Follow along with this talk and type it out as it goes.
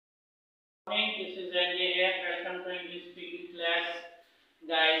This is Andy here. Welcome to English speaking class.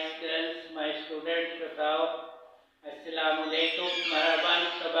 Guys, girls, my students, बताओ अस्सलाम वालेकुम, मरहबन,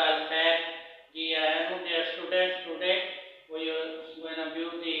 सबा अल खैर. जी, I am dear students. Today we are going to view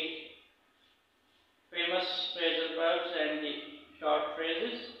the famous phrasal verbs and the short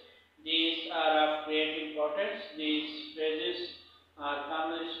phrases. These are of great importance. These phrases are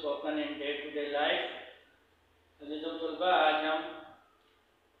commonly spoken in day-to-day life. अज़ीज़ों तुलबा, आज हम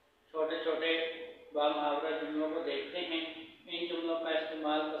छोटे छोटे बामुहावरा जुमलों को देखते हैं. इन जुमलों का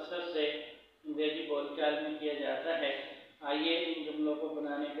इस्तेमाल कसरत से अंग्रेजी बोलचाल में किया जाता है. आइए इन जुमलों को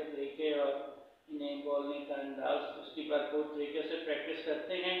बनाने के तरीके और इन्हें बोलने का अंदाज उसकी भरपूर तरीके से प्रैक्टिस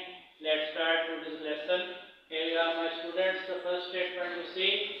करते हैं. Let's start today's lesson. Here are my students. The first statement you see,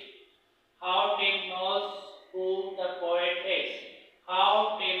 how team nose who the poet is. How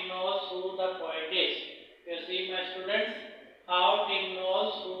team nose who the poet is. You see my students, how Tim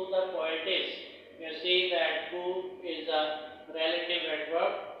knows who the poet is. You see that who is a relative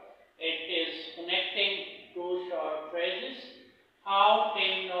adverb. It is connecting two short phrases. How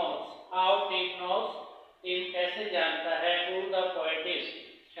Tim knows. How Tim knows. Tim कैसे जानता है. Who the poet is.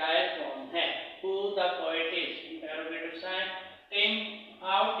 शायर कौन है. Who the poet is. Interrogative sign. Tim.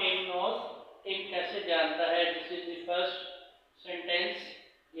 How Tim knows. Tim कैसे जानता है. This is the first sentence.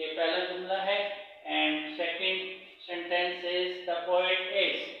 ये पहला जुमला है. And second sentence is the poet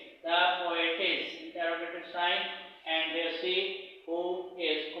is. The poet is. Interrogative sign. And here see who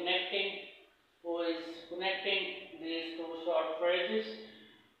is connecting. Who is connecting these two short phrases.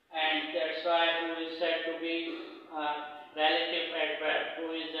 And that's why who is said to be a relative adverb. Who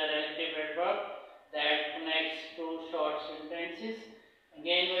is a relative adverb that connects two short sentences.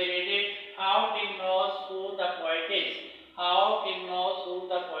 Again we read it. How Tim knows who the poet is. How Tim knows who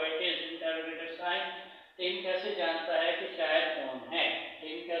the poet is. Interrogative sign. Tim कैसे जानता है कि शायर कौन है.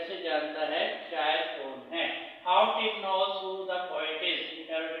 Tim कैसे जानता है शायर कौन है. How Tim nose who the poet is.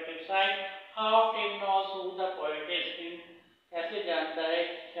 Interrogative sign. How Tim nose who the poet is. Tim कैसे जानता है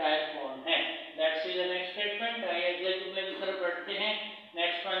शायर कौन है. That's the next statement. आइए अगले जुमले की तरफ बढ़ते हैं.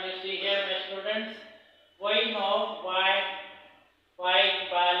 Next one you see here my students, we know why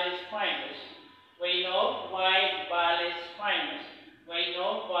Iqbal is famous. We know why Iqbal is famous. We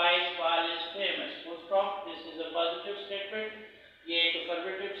know why Iqbal is famous. Full stop. This is a positive statement. ये एक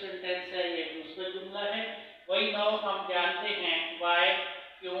affirmative sentence है. ये दूसरा जुमला है. We know हम जानते हैं. Why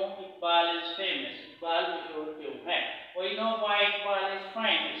क्यों इकबाल is famous. इकबाल मशहूर क्यों है. We know why Iqbal is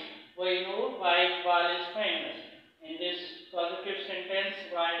famous. We know why Iqbal is famous. In this positive sentence,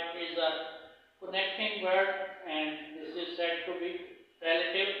 why is a connecting word and this is said to be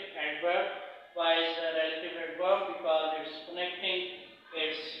relative adverb. Why is a relative adverb? Because it's connecting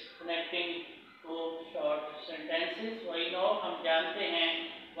two short sentences. We know हम जानते हैं.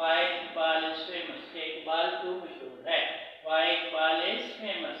 Why Iqbal is famous. कि इकबाल क्यों मशहूर है. Why Iqbal is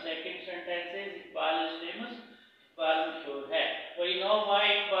famous. Second sentence is Iqbal is famous. Iqbal मशहूर है. We know why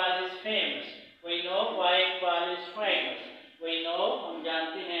Iqbal is famous. We know why Iqbal is famous. We know हम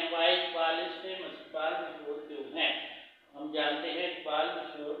जानते हैं. Why Iqbal is famous. Iqbal मशहूर क्यों है. हम जानते हैं इकबाल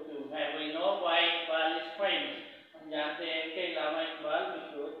मशहूर क्यों है. We know why Iqbal is famous. हम जानते हैं कि अल्लामा इकबाल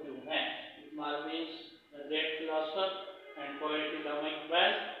मशहूर क्यों है. Iqbal means the great philosopher and poet Allama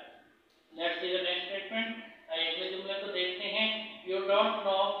Iqbal. Let's see the next statement. अगले जुमले को देखते हैं. You don't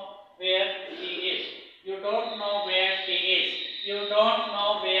know where she is. You don't know where she is. You don't know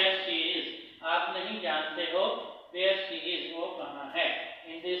where she is. आप नहीं जानते हो where she is. वो कहाँ है.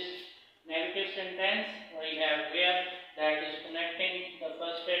 In this negative sentence we have where that is connecting the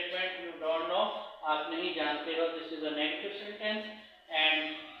first statement. You don't know. आप नहीं जानते हो. This is a negative sentence and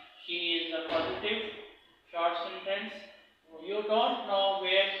she is a positive short sentence. You don't know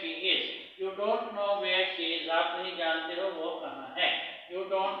where she is. You don't know where she is. आप नहीं जानते हो वो कहाँ है. You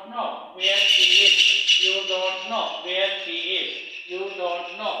don't know where she is. You don't know where she is. You don't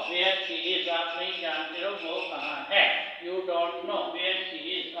know where she is. आप नहीं जानते हो वो कहाँ है. You don't know where she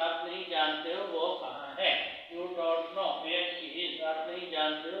is. आप नहीं जानते हो वो कहाँ है. You don't know where she is. आप नहीं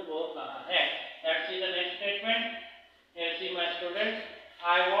जानते हो वो कहाँ है. Let's see the next statement. Here see my students. I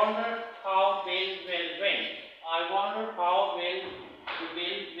wonder how Bill will win. I wonder how Bill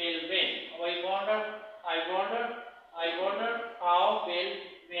will win. I wonder how Bill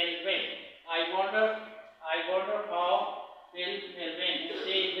will win. I wonder how Bill will win. You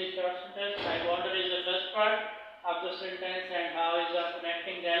see in this short sentence, I wonder is the first part of the sentence and how is the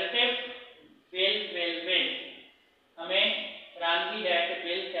connecting relative. Bill will win. हमें हैरानगी है कि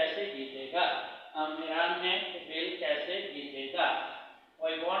bill कैसे जीतेगा. हम हैरान हैं कि bill कैसे जीतेगा. I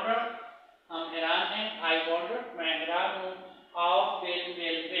wonder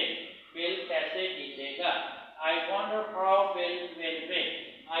how will.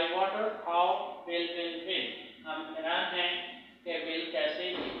 I wonder how will. हम हैरान हैं कि बिल कैसे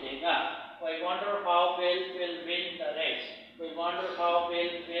जीतेगा. I wonder how will win the race. We wonder how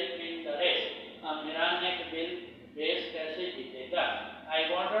will win the race. हम हैरान हैं कि बिल रेस कैसे जीतेगा. I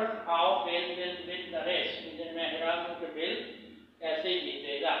wonder how will win the race. मैं हैरान हूँ कि बिल कैसे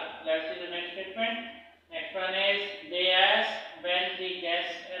जीतेगा. Let's see the next statement. Next one is they ask when the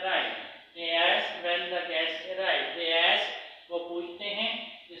guests arrive. They ask when the guests arrive. They ask वो पूछते हैं.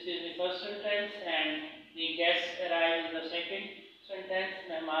 This is the first sentence and the guests arrive is the second sentence.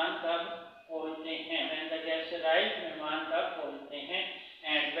 मेहमान कब पहुँचते हैं. When the guests arrive मेहमान कब पहुँचते हैं.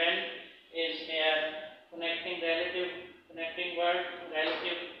 And when is here connecting word,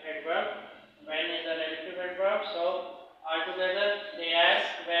 relative adverb. When is the relative adverb. So altogether they ask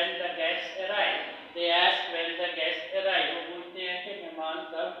when the guests arrive. They ask when the guests arrive. वो पूछते हैं कि मेहमान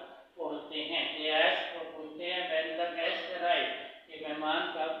कब पहुँचते हैं. They ask वो पूछते हैं when the guests arrive कि मेहमान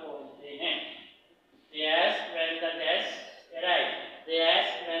कब पहुँचते हैं. They ask when the guests arrive. They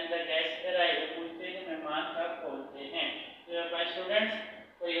ask when the guests arrive. वो पूछते हैं कि मेहमान कब पहुँचते हैं. So my students,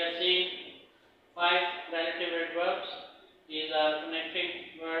 we have seen 5 relative adverbs. These are connecting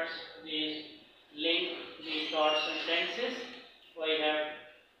words. These link the short sentences. We have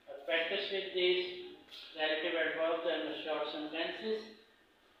practiced with these relative adverbs and the short sentences.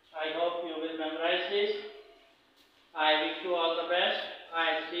 I hope you will memorize this. I wish you all the best.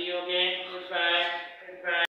 I'll see you again. Goodbye. Goodbye.